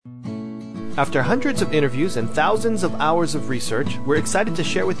After hundreds of interviews and thousands of hours of research, we're excited to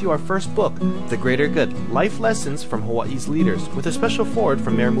share with you our first book, The Greater Good, Life Lessons from Hawaii's Leaders, with a special foreword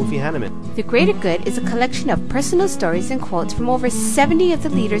from Mayor Mufi Hanneman. The Greater Good is a collection of personal stories and quotes from over 70 of the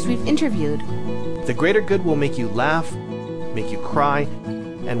leaders we've interviewed. The Greater Good will make you laugh, make you cry,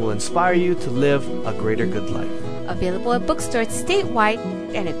 and will inspire you to live a greater good life. Available at bookstores statewide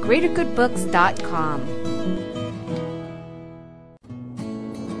and at greatergoodbooks.com.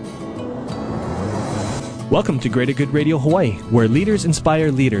 Welcome to Greater Good Radio Hawaii, where leaders inspire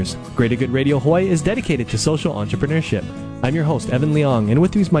leaders. Greater Good Radio Hawaii is dedicated to social entrepreneurship. I'm your host, Evan Leong, and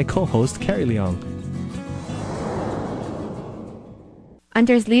with me is my co-host, Carrie Leong.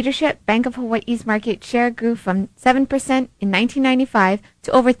 Under his leadership, Bank of Hawaii's market share grew from 7% in 1995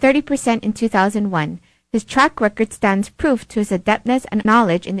 to over 30% in 2001. His track record stands proof to his adeptness and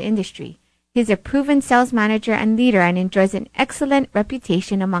knowledge in the industry. He is a proven sales manager and leader and enjoys an excellent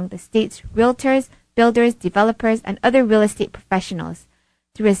reputation among the state's realtors, builders, developers, and other real estate professionals.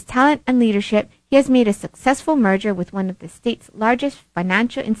 Through his talent and leadership, he has made a successful merger with one of the state's largest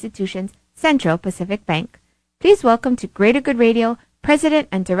financial institutions, Central Pacific Bank. Please welcome to Greater Good Radio, President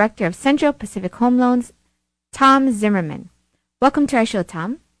and Director of Central Pacific HomeLoans, Tom Zimmerman. Welcome to our show,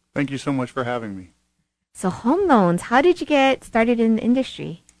 Tom. Thank you so much for having me. So home loans, how did you get started in the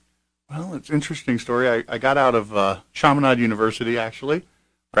industry? Well, it's an interesting story. I got out of Chaminade University, actually.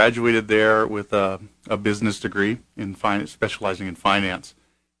 Graduated there with a business degree in finance, specializing in finance,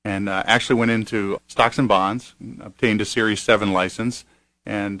 and actually went into stocks and bonds, obtained a Series 7 license,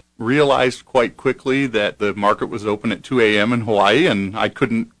 and realized quite quickly that the market was open at 2 a.m. in Hawaii, and I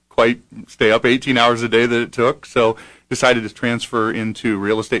couldn't quite stay up 18 hours a day that it took, so decided to transfer into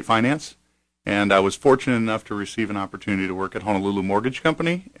real estate finance. And I was fortunate enough to receive an opportunity to work at Honolulu Mortgage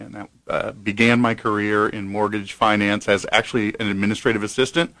Company, and that began my career in mortgage finance as actually an administrative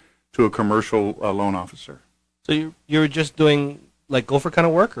assistant to a commercial loan officer. So you were just doing like gopher kind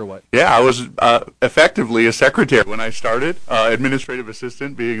of work or what? Yeah, I was effectively a secretary when I started, administrative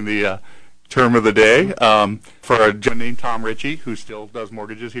assistant being the term of the day, for a gentleman named Tom Ritchie, who still does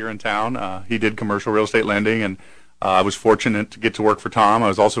mortgages here in town. He did commercial real estate lending, and I was fortunate to get to work for Tom. I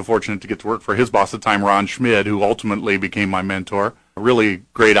was also fortunate to get to work for his boss at the time, Ron Schmid, who ultimately became my mentor. A really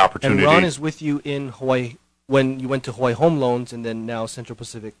great opportunity. And Ron is with you in Hawaii when you went to Hawaii Home Loans and then now Central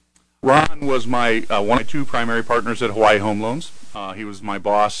Pacific. Ron was my one of my two primary partners at Hawaii Home Loans. He was my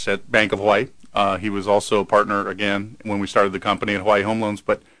boss at Bank of Hawaii. He was also a partner, again, when we started the company at Hawaii Home Loans.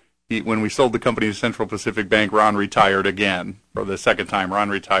 But when we sold the company to Central Pacific Bank, Ron retired again for the second time. Ron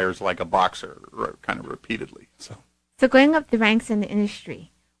retires like a boxer, kind of repeatedly. So going up the ranks in the industry,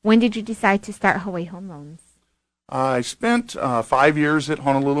 when did you decide to start Hawaii Home Loans? I spent 5 years at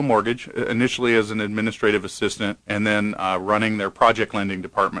Honolulu Mortgage, initially as an administrative assistant, and then running their project lending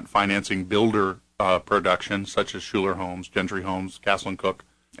department, financing builder production, such as Schuler Homes, Gentry Homes, Castle & Cook.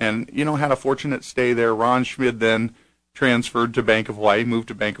 And, had a fortunate stay there. Ron Schmid then transferred to Bank of Hawaii, moved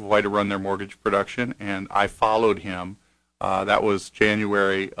to Bank of Hawaii to run their mortgage production, and I followed him. That was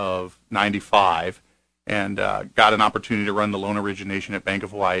January of 95. And got an opportunity to run the loan origination at Bank of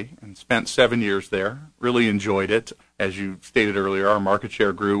Hawaii and spent 7 years there. Really enjoyed it. As you stated earlier, our market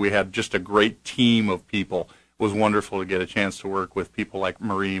share grew. We had just a great team of people. It was wonderful to get a chance to work with people like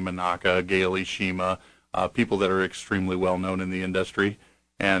Marie Manaka, Gail Ishima, people that are extremely well known in the industry.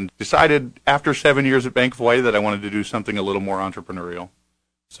 And decided after 7 years at Bank of Hawaii that I wanted to do something a little more entrepreneurial.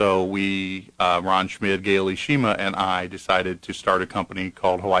 So we, Ron Schmid, Gail Ishima, and I decided to start a company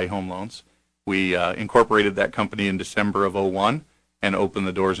called Hawaii Home Loans. We incorporated that company in December of 01 and opened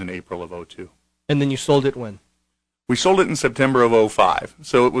the doors in April of 02. And then you sold it when? We sold it in September of 05.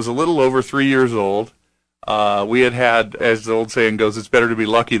 So it was a little over 3 years old. We had, as the old saying goes, it's better to be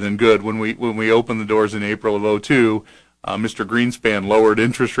lucky than good. When we opened the doors in April of 02, Mr. Greenspan lowered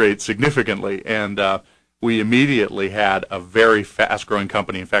interest rates significantly, and we immediately had a very fast-growing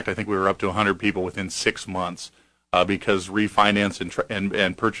company. In fact, I think we were up to 100 people within 6 months. Because refinance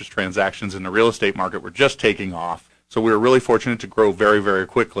and purchase transactions in the real estate market were just taking off. So we were really fortunate to grow very, very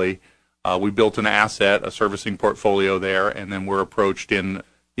quickly. We built an asset, a servicing portfolio there, and then were approached in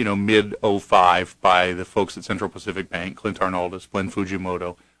mid-05 by the folks at Central Pacific Bank, Clint Arnaldus, Glenn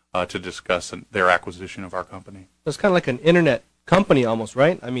Fujimoto, to discuss their acquisition of our company. It's kind of like an internet company almost,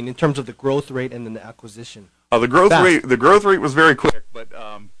 right? I mean, in terms of the growth rate and then the acquisition. The growth rate was very quick, but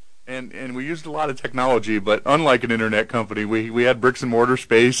and we used a lot of technology, but unlike an internet company, we had bricks and mortar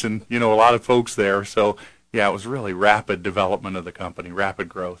space and, a lot of folks there. So, yeah, it was really rapid development of the company, rapid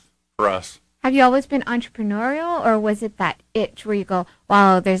growth for us. Have you always been entrepreneurial, or was it that itch where you go,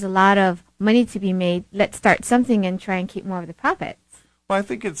 wow, there's a lot of money to be made, let's start something and try and keep more of the profits? Well, I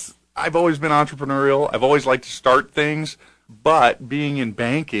think it's I've always been entrepreneurial. I've always liked to start things, but being in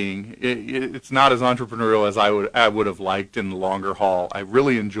banking, it's not as entrepreneurial as I would have liked in the longer haul. I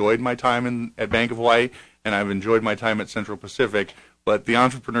really enjoyed my time at Bank of Hawaii, and I've enjoyed my time at Central Pacific. But the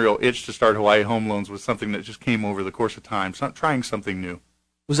entrepreneurial itch to start Hawaii Home Loans was something that just came over the course of time. So trying something new.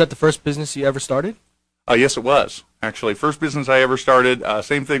 Was that the first business you ever started? Yes, it was. Actually, first business I ever started.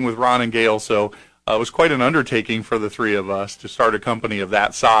 Same thing with Ron and Gail. So it was quite an undertaking for the three of us to start a company of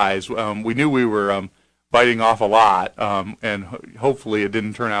that size. We knew we were biting off a lot, and hopefully it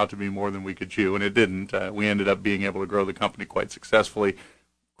didn't turn out to be more than we could chew, and it didn't. We ended up being able to grow the company quite successfully.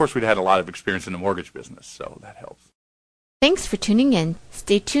 Of course, we'd had a lot of experience in the mortgage business, so that helps. Thanks for tuning in.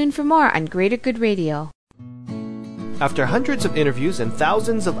 Stay tuned for more on Greater Good Radio. After hundreds of interviews and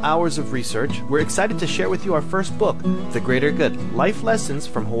thousands of hours of research, we're excited to share with you our first book, The Greater Good, Life Lessons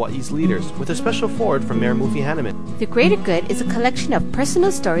from Hawaii's Leaders, with a special foreword from Mayor Mufi Hanneman. The Greater Good is a collection of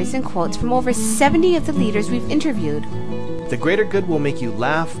personal stories and quotes from over 70 of the leaders we've interviewed. The Greater Good will make you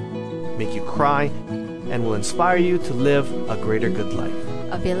laugh, make you cry, and will inspire you to live a greater good life.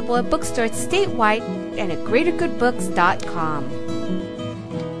 Available at bookstores statewide and at greatergoodbooks.com.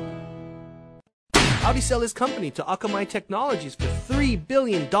 How'd he sell his company to Akamai Technologies for $3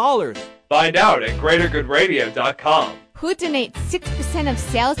 billion? Find out at greatergoodradio.com. Who donates 6% of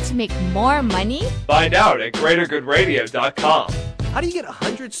sales to make more money? Find out at greatergoodradio.com. How do you get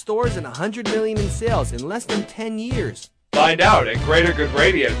 100 stores and $100 million in sales in less than 10 years? Find out at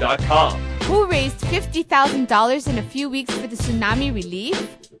greatergoodradio.com. Who raised $50,000 in a few weeks for the tsunami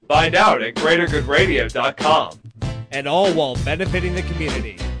relief? Find out at greatergoodradio.com. And all while benefiting the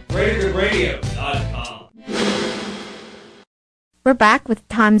community. greatergoodradio.com. We're back with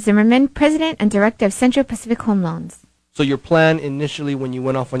Tom Zimmerman, President and Director of Central Pacific Home Loans. So your plan initially when you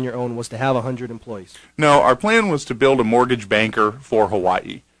went off on your own was to have 100 employees? No, our plan was to build a mortgage banker for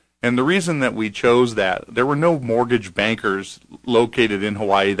Hawaii. And the reason that we chose that, there were no mortgage bankers located in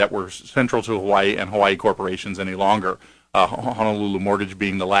Hawaii that were central to Hawaii and Hawaii corporations any longer. Honolulu Mortgage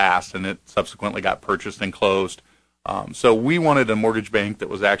being the last, and it subsequently got purchased and closed. So we wanted a mortgage bank that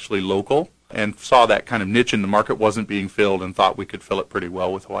was actually local and saw that kind of niche in the market wasn't being filled and thought we could fill it pretty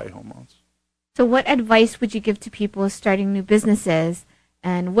well with Hawaii Home Loans. So what advice would you give to people starting new businesses,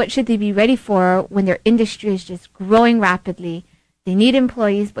 and what should they be ready for when their industry is just growing rapidly? They need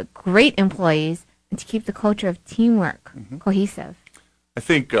employees, but great employees, and to keep the culture of teamwork cohesive. I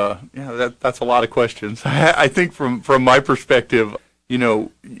think, that's a lot of questions. I think from my perspective,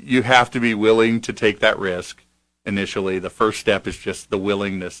 you have to be willing to take that risk initially. The first step is just the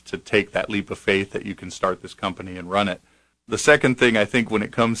willingness to take that leap of faith that you can start this company and run it. The second thing, I think, when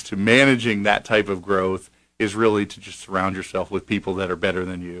it comes to managing that type of growth is really to just surround yourself with people that are better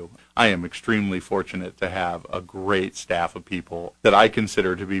than you. I am extremely fortunate to have a great staff of people that I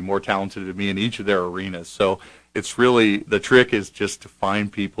consider to be more talented than me in each of their arenas. So it's really, the trick is just to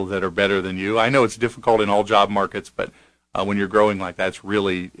find people that are better than you. I know it's difficult in all job markets, but when you're growing like that, it's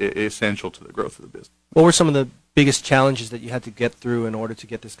really essential to the growth of the business. What were some of the biggest challenges that you had to get through in order to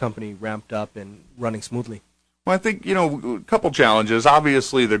get this company ramped up and running smoothly? Well, I think, a couple challenges.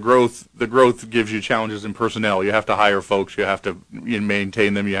 Obviously, the growth gives you challenges in personnel. You have to hire folks. You have to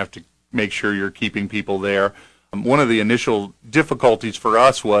maintain them. You have to make sure you're keeping people there. One of the initial difficulties for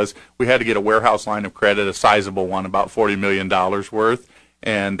us was we had to get a warehouse line of credit, a sizable one, about $40 million worth,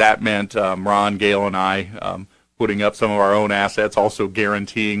 and that meant Ron, Gail, and I putting up some of our own assets, also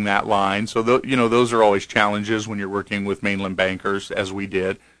guaranteeing that line. So, those are always challenges when you're working with mainland bankers, as we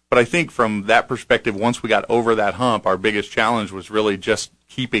did. But I think from that perspective, once we got over that hump, our biggest challenge was really just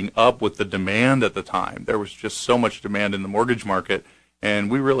keeping up with the demand at the time. There was just so much demand in the mortgage market,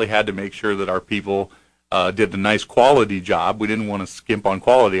 and we really had to make sure that our people did a nice quality job. We didn't want to skimp on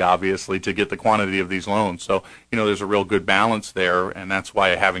quality, obviously, to get the quantity of these loans. So, there's a real good balance there, and that's why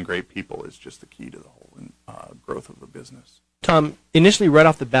having great people is just the key to the whole growth of the business. Tom, initially right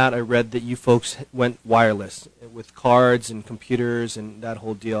off the bat, I read that you folks went wireless with cards and computers and that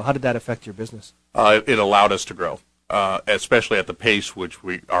whole deal. How did that affect your business? It allowed us to grow, especially at the pace which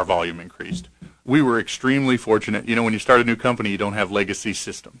our volume increased. We were extremely fortunate. When you start a new company, you don't have legacy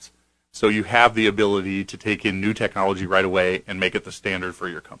systems. So you have the ability to take in new technology right away and make it the standard for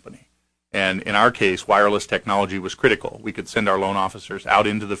your company. And in our case, wireless technology was critical. We could send our loan officers out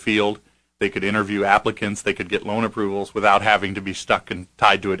into the field. They could interview applicants. They could get loan approvals without having to be stuck and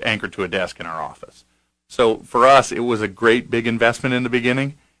anchored to a desk in our office. So for us, it was a great big investment in the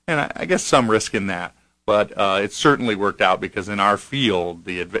beginning, and I guess some risk in that. But it certainly worked out because in our field,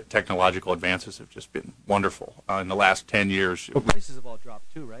 the technological advances have just been wonderful in the last 10 years. Well, prices have all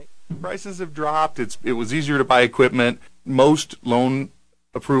dropped too, right? Prices have dropped. It was easier to buy equipment. Most loan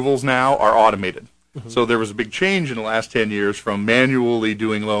approvals now are automated. So there was a big change in the last 10 years from manually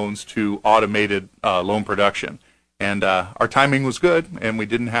doing loans to automated loan production. And our timing was good, and we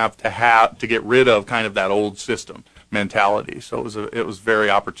didn't have to get rid of kind of that old system mentality. So it was very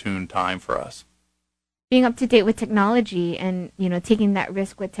opportune time for us. Being up to date with technology and, taking that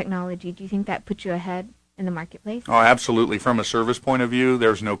risk with technology, do you think that puts you ahead in the marketplace? Oh, absolutely. From a service point of view,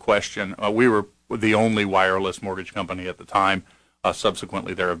 there's no question. We were the only wireless mortgage company at the time.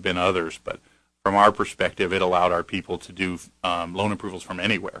 Subsequently, there have been others, but from our perspective, it allowed our people to do loan approvals from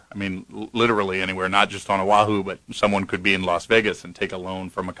anywhere. I mean, literally anywhere, not just on Oahu, but someone could be in Las Vegas and take a loan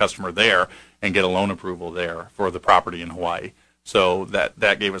from a customer there and get a loan approval there for the property in Hawaii. So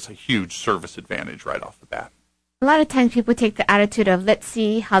that gave us a huge service advantage right off the bat. A lot of times people take the attitude of, let's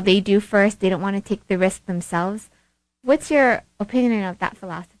see how they do first. They don't want to take the risk themselves. What's your opinion of that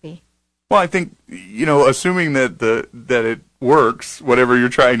philosophy? Well, I think, assuming that it works, whatever you're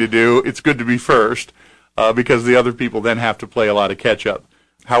trying to do, it's good to be first because the other people then have to play a lot of catch-up.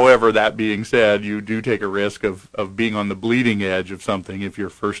 However, that being said, you do take a risk of being on the bleeding edge of something if you're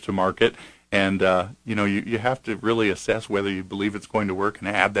first to market. And, you have to really assess whether you believe it's going to work and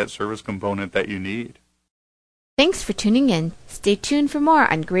add that service component that you need. Thanks for tuning in. Stay tuned for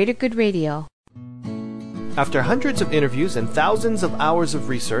more on Greater Good Radio. After hundreds of interviews and thousands of hours of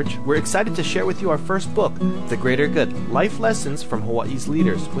research, we're excited to share with you our first book, The Greater Good, Life Lessons from Hawaii's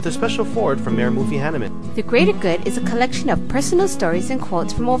Leaders, with a special foreword from Mayor Mufi Hanneman. The Greater Good is a collection of personal stories and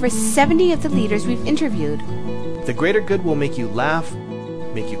quotes from over 70 of the leaders we've interviewed. The Greater Good will make you laugh,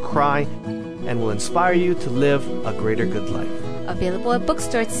 make you cry, and will inspire you to live a greater good life. Available at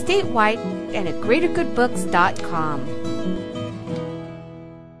bookstores statewide and at greatergoodbooks.com.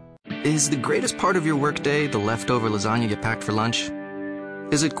 Is the greatest part of your workday the leftover lasagna you packed for lunch?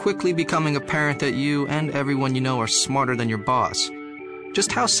 Is it quickly becoming apparent that you and everyone you know are smarter than your boss?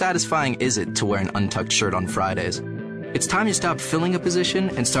 Just how satisfying is it to wear an untucked shirt on Fridays? It's time you stopped filling a position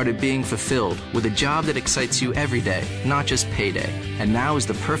and started being fulfilled with a job that excites you every day, not just payday. And now is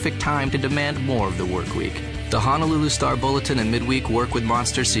the perfect time to demand more of the work week. The Honolulu Star Bulletin and Midweek work with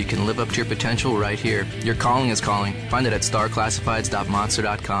Monster so you can live up to your potential right here. Your calling is calling. Find it at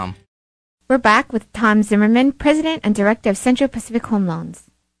starclassifieds.monster.com. We're back with Tom Zimmerman, President and Director of Central Pacific Home Loans.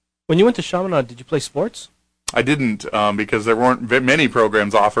 When you went to Chaminade, did you play sports? I didn't because there weren't many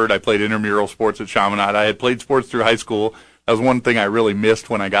programs offered. I played intramural sports at Chaminade. I had played sports through high school. That was one thing I really missed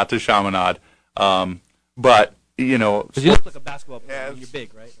when I got to Chaminade. But, Because you look like a basketball player and you're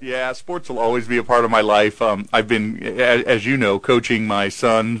big, right? Yeah, sports will always be a part of my life. I've been, as you know, coaching my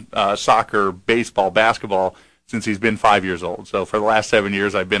son soccer, baseball, basketball since he's been 5 years old. So for the last 7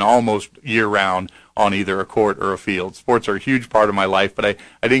 years, I've been almost year-round on either a court or a field. Sports are a huge part of my life, but I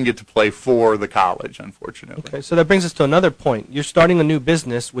didn't get to play for the college, unfortunately. Okay, so that brings us to another point. You're starting a new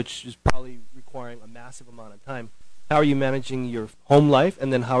business, which is probably requiring a massive amount of time. How are you managing your home life,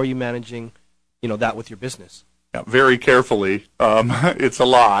 and then how are you managing, that with your business? Yeah, very carefully. It's a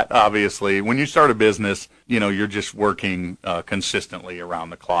lot, obviously. When you start a business, you're just working consistently around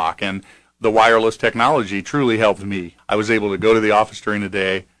the clock, and the wireless technology truly helped me. I was able to go to the office during the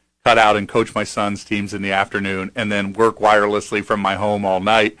day, cut out and coach my son's teams in the afternoon, and then work wirelessly from my home all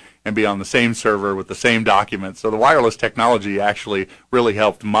night and be on the same server with the same documents. So the wireless technology actually really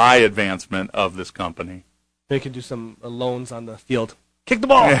helped my advancement of this company. You can do some loans on the field. Kick the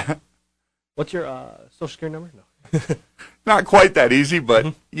ball! Yeah. What's your social security number? No. Not quite that easy,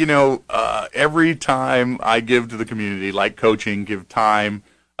 but, every time I give to the community, like coaching, give time,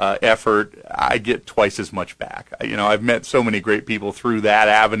 effort, I get twice as much back. I've met so many great people through that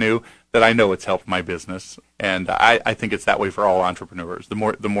avenue that I know it's helped my business, and I think it's that way for all entrepreneurs. The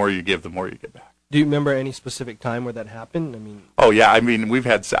more you give, the more you get back. Do you remember any specific time where that happened? Oh yeah, I've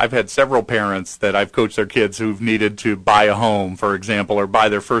had several parents that I've coached their kids who've needed to buy a home, for example, or buy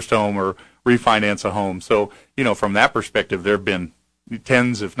their first home or refinance a home. So, from that perspective, there have been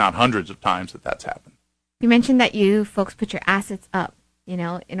tens, if not hundreds of times that's happened. You mentioned that you folks put your assets up, in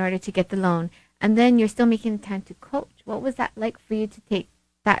order to get the loan, and then you're still making the time to coach. What was that like for you to take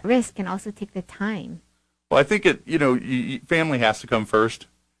that risk and also take the time? Well, I think family has to come first.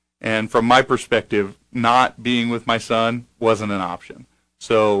 And from my perspective, not being with my son wasn't an option.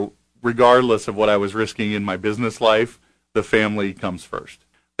 So regardless of what I was risking in my business life, the family comes first.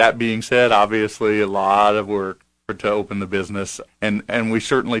 That being said, obviously a lot of work to open the business, and we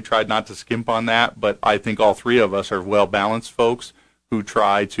certainly tried not to skimp on that, but I think all three of us are well-balanced folks who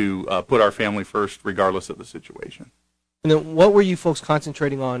try to put our family first regardless of the situation. And then what were you folks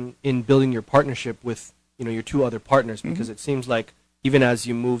concentrating on in building your partnership with your two other partners? Because it seems like even as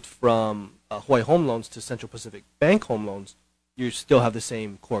you moved from Hawaii Home Loans to Central Pacific Bank Home Loans, you still have the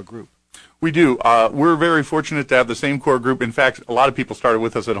same core group. We do. We're very fortunate to have the same core group. In fact, a lot of people started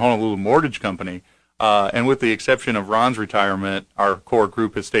with us at Honolulu Mortgage Company, and with the exception of Ron's retirement, our core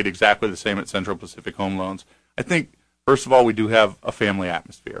group has stayed exactly the same at Central Pacific Home Loans. I think, first of all, we do have a family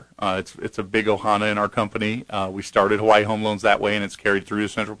atmosphere. It's a big ohana in our company. We started Hawaii Home Loans that way, and it's carried through to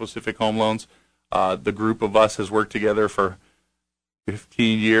Central Pacific Home Loans. The group of us has worked together for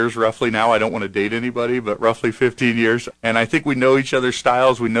 15 years roughly now. I don't want to date anybody, but roughly 15 years. And I think we know each other's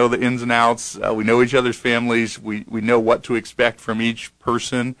styles. We know the ins and outs. We know each other's families. We know what to expect from each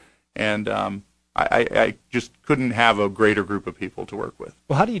person. And I just couldn't have a greater group of people to work with.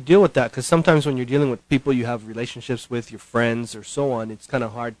 Well, how do you deal with that? Because sometimes when you're dealing with people you have relationships with, your friends or so on, it's kind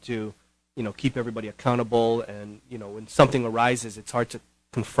of hard to, keep everybody accountable. And, when something arises, it's hard to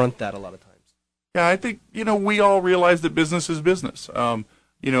confront that a lot of times. Yeah, I think, we all realize that business is business.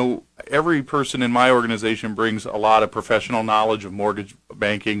 Every person in my organization brings a lot of professional knowledge of mortgage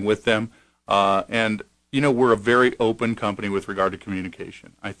banking with them. And we're a very open company with regard to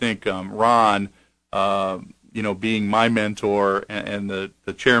communication. I think Ron, being my mentor and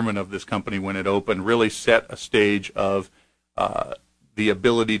the chairman of this company when it opened, really set a stage of the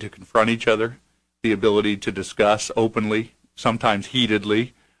ability to confront each other, the ability to discuss openly, sometimes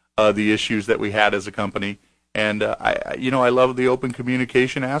heatedly, the issues that we had as a company, and I love the open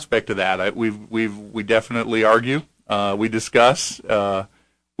communication aspect of that. We definitely argue, we discuss,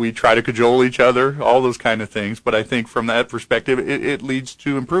 we try to cajole each other, all those kind of things. But I think from that perspective, it leads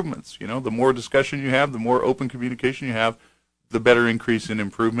to improvements. The more discussion you have, the more open communication you have, the better increase in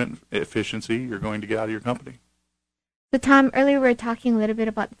improvement efficiency you're going to get out of your company. So Tom, earlier we were talking a little bit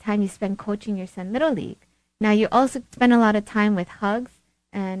about the time you spend coaching your son Little League. Now you also spend a lot of time with Hugs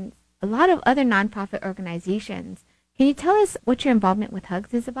and a lot of other nonprofit organizations. Can you tell us what your involvement with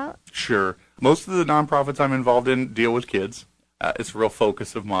Hugs is about? Sure. Most of the nonprofits I'm involved in deal with kids. It's a real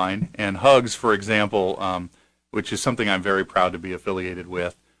focus of mine. And Hugs, for example, which is something I'm very proud to be affiliated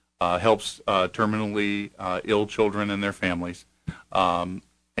with, helps terminally ill children and their families. And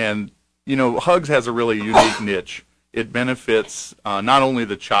Hugs has a really unique niche. It benefits not only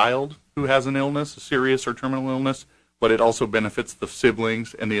the child who has an illness, a serious or terminal illness, but it also benefits the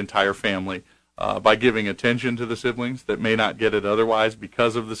siblings and the entire family by giving attention to the siblings that may not get it otherwise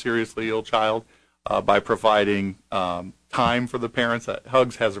because of the seriously ill child, by providing time for the parents.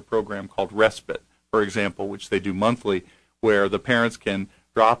 Hugs has a program called Respite, for example, which they do monthly, where the parents can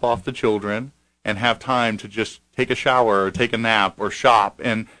drop off the children and have time to just take a shower or take a nap or shop.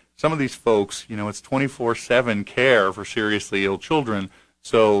 And some of these folks, it's 24/7 care for seriously ill children.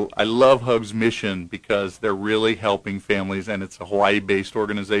 So I love Hugs' mission because they're really helping families, and it's a Hawaii-based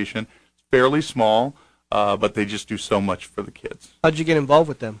organization. It's fairly small, but they just do so much for the kids. How'd you get involved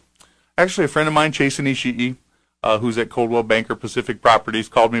with them? Actually, a friend of mine, Chasen Ishii, who's at Coldwell Banker Pacific Properties,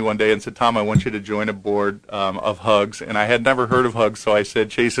 called me one day and said, Tom, I want you to join a board of Hugs. And I had never heard of Hugs, so I said,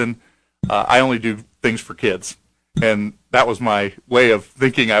 Chasen, I only do things for kids. And that was my way of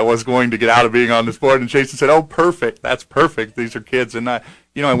thinking I was going to get out of being on this board. And Jason said, oh, perfect. That's perfect. These are kids. And I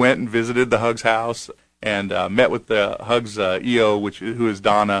went and visited the Hugs house and met with the Hugs EO, who is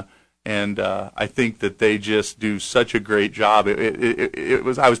Donna. And I think that they just do such a great job.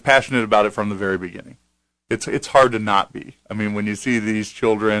 I was passionate about it from the very beginning. It's hard to not be. I mean, when you see these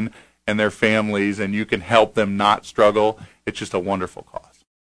children and their families and you can help them not struggle, it's just a wonderful cause.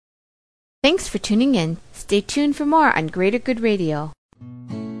 Thanks for tuning in. Stay tuned for more on Greater Good Radio.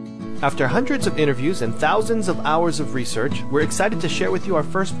 After hundreds of interviews and thousands of hours of research, we're excited to share with you our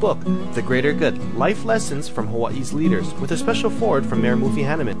first book, The Greater Good, Life Lessons from Hawaii's Leaders, with a special foreword from Mayor Mufi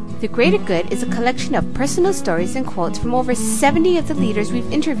Hanneman. The Greater Good is a collection of personal stories and quotes from over 70 of the leaders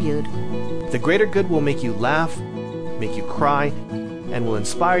we've interviewed. The Greater Good will make you laugh, make you cry, and will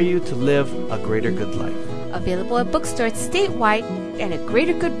inspire you to live a greater good life. Available at bookstores statewide and at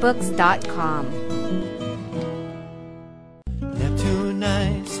greatergoodbooks.com. Neptune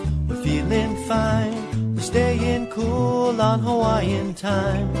nights, we're feeling fine. We're staying cool on Hawaiian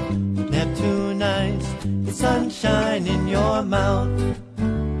time. Neptune nights, it's sunshine in your mouth.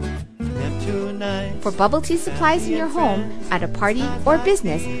 Neptune nights. For bubble tea supplies in your home, at a party, or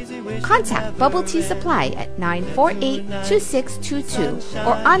business, contact Bubble Tea Supply at 948-2622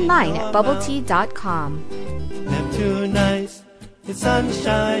 or online at bubbletea.com. Neptune nights, it's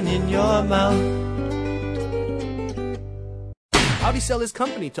sunshine in your mouth. How'd he sell his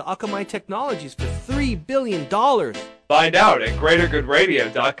company to Akamai Technologies for $3 billion? Find out at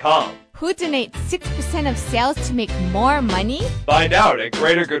greatergoodradio.com. Who donates 6% of sales to make more money? Find out at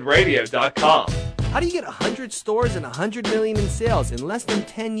greatergoodradio.com. How do you get 100 stores and $100 million in sales in less than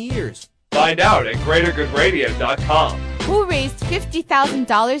 10 years? Find out at GreaterGoodRadio.com. Who raised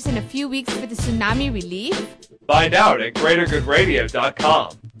 $50,000 in a few weeks for the tsunami relief? Find out at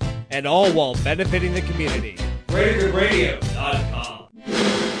GreaterGoodRadio.com. And all while benefiting the community. GreaterGoodRadio.com.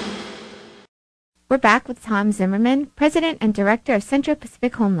 We're back with Tom Zimmerman, President and Director of Central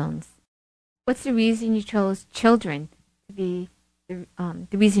Pacific Home Loans. What's the reason you chose children to be the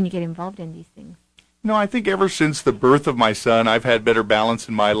reason you get involved in these things? No, I think ever since the birth of my son, I've had better balance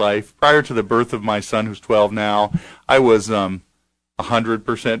in my life. Prior to the birth of my son, who's 12 now, I was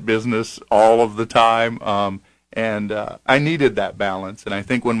 100% business all of the time, and I needed that balance. And I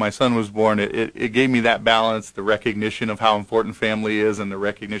think when my son was born, it gave me that balance, the recognition of how important family is and the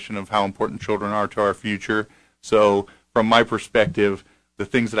recognition of how important children are to our future. So from my perspective, the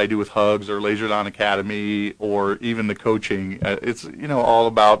things that I do with Hugs or Laser Dawn Academy or even the coaching, it's all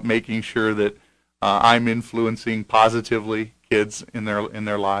about making sure that I'm influencing positively kids in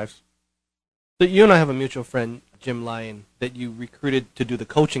their lives. So you and I have a mutual friend, Jim Lyon, that you recruited to do the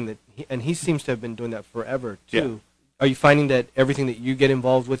coaching, and he seems to have been doing that forever too. Yeah. Are you finding that everything that you get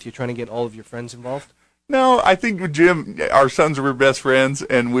involved with, you're trying to get all of your friends involved? No, I think with Jim, our sons were best friends,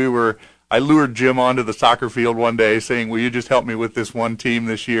 and I lured Jim onto the soccer field one day saying, will you just help me with this one team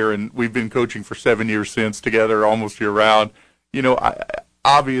this year? And we've been coaching for 7 years since together, almost year round.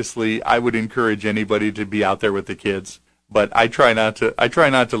 Obviously, I would encourage anybody to be out there with the kids, but I try not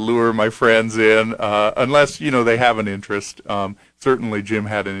to lure my friends in unless they have an interest. Certainly, Jim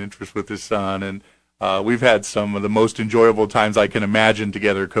had an interest with his son, and we've had some of the most enjoyable times I can imagine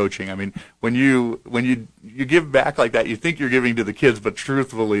together coaching. I mean, when you give back like that, you think you're giving to the kids, but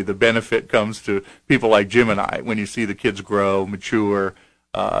truthfully, the benefit comes to people like Jim and I when you see the kids grow, mature,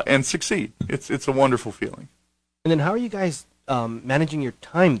 and succeed. It's a wonderful feeling. And then, how are you guys managing your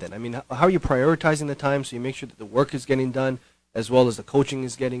time then? I mean, how are you prioritizing the time so you make sure that the work is getting done as well as the coaching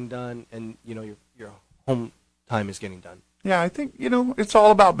is getting done and, your home time is getting done? Yeah, I think, it's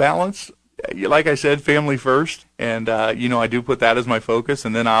all about balance. Like I said, family first, and, I do put that as my focus.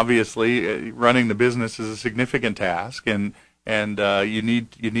 And then obviously running the business is a significant task, and you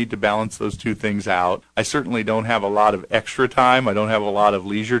need to balance those two things out. I certainly don't have a lot of extra time. I don't have a lot of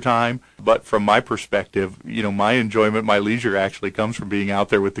leisure time. But from my perspective, my enjoyment, my leisure actually comes from being out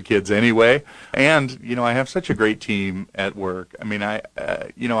there with the kids anyway. And, I have such a great team at work. I mean, I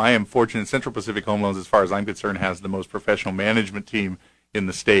am fortunate. Central Pacific Home Loans, as far as I'm concerned, has the most professional management team in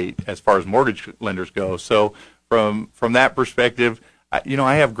the state as far as mortgage lenders go. So from that perspective,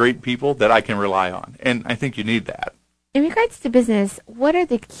 I have great people that I can rely on. And I think you need that. In regards to business, what are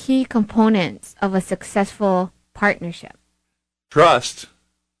the key components of a successful partnership? Trust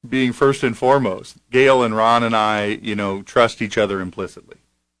being first and foremost. Gail and Ron and I, trust each other implicitly.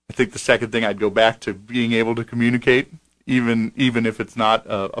 I think the second thing, I'd go back to being able to communicate, even if it's not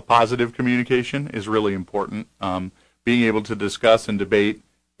a positive communication, is really important. Being able to discuss and debate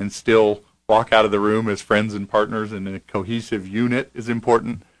and still walk out of the room as friends and partners in a cohesive unit is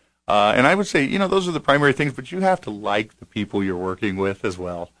important. And I would say, those are the primary things, but you have to like the people you're working with as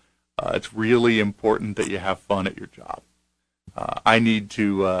well. It's really important that you have fun at your job. I need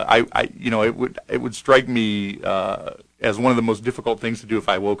to, it would strike me as one of the most difficult things to do if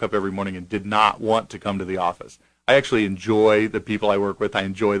I woke up every morning and did not want to come to the office. I actually enjoy the people I work with. I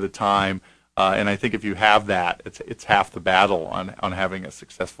enjoy the time. And I think if you have that, it's half the battle on having a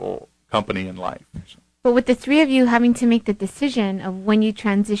successful company in life. But with the three of you having to make the decision of when you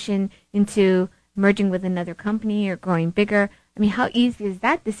transition into merging with another company or growing bigger, I mean, how easy is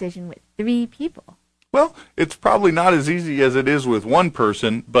that decision with three people? Well, it's probably not as easy as it is with one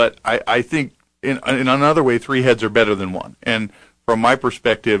person, but I think in another way, three heads are better than one. And from my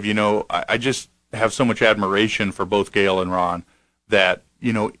perspective, I just have so much admiration for both Gail and Ron that,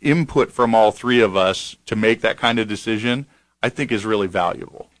 input from all three of us to make that kind of decision, I think is really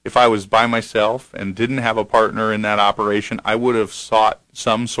valuable. If I was by myself and didn't have a partner in that operation, I would have sought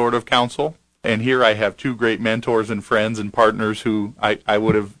some sort of counsel. And here I have two great mentors and friends and partners who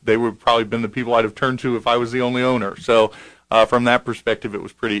they would probably been the people I'd have turned to if I was the only owner. So from that perspective, it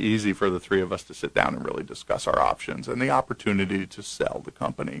was pretty easy for the three of us to sit down and really discuss our options and the opportunity to sell the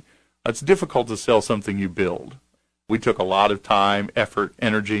company. It's difficult to sell something you build. We took a lot of time, effort,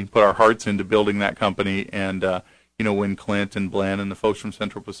 energy, put our hearts into building that company, and when Clint and Glenn and the folks from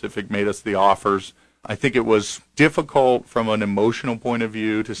Central Pacific made us the offers, I think it was difficult from an emotional point of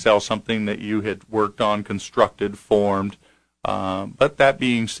view to sell something that you had worked on, constructed, formed. But that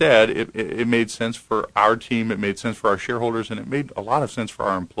being said, it made sense for our team, it made sense for our shareholders, and it made a lot of sense for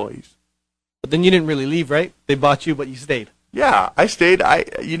our employees. But then you didn't really leave, right? They bought you, but you stayed. Yeah, I stayed. I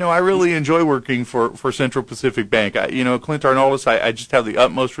really enjoy working for Central Pacific Bank. Clint Arnoldus, I just have the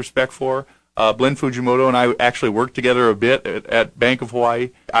utmost respect for. Glenn Fujimoto and I actually worked together a bit at Bank of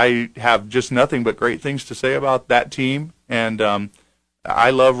Hawaii. I have just nothing but great things to say about that team, and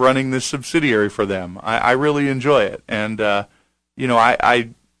I love running this subsidiary for them. I really enjoy it, and I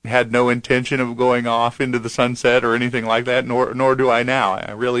had no intention of going off into the sunset or anything like that, nor do I now.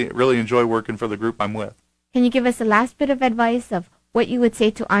 I really enjoy working for the group I'm with. Can you give us a last bit of advice of what you would say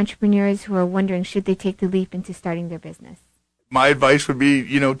to entrepreneurs who are wondering should they take the leap into starting their business? My advice would be,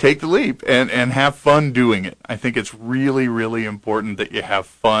 take the leap and have fun doing it. I think it's really, really important that you have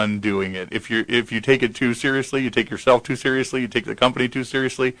fun doing it. If you take it too seriously, you take yourself too seriously, you take the company too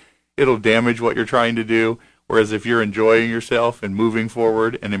seriously, it'll damage what you're trying to do. Whereas if you're enjoying yourself and moving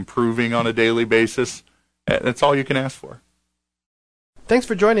forward and improving on a daily basis, that's all you can ask for. Thanks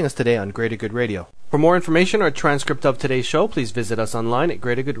for joining us today on Greater Good Radio. For more information or a transcript of today's show, please visit us online at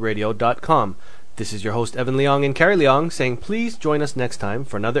greatergoodradio.com. This is your host, Evan Leong and Carrie Leong, saying please join us next time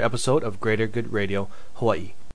for another episode of Greater Good Radio Hawaii.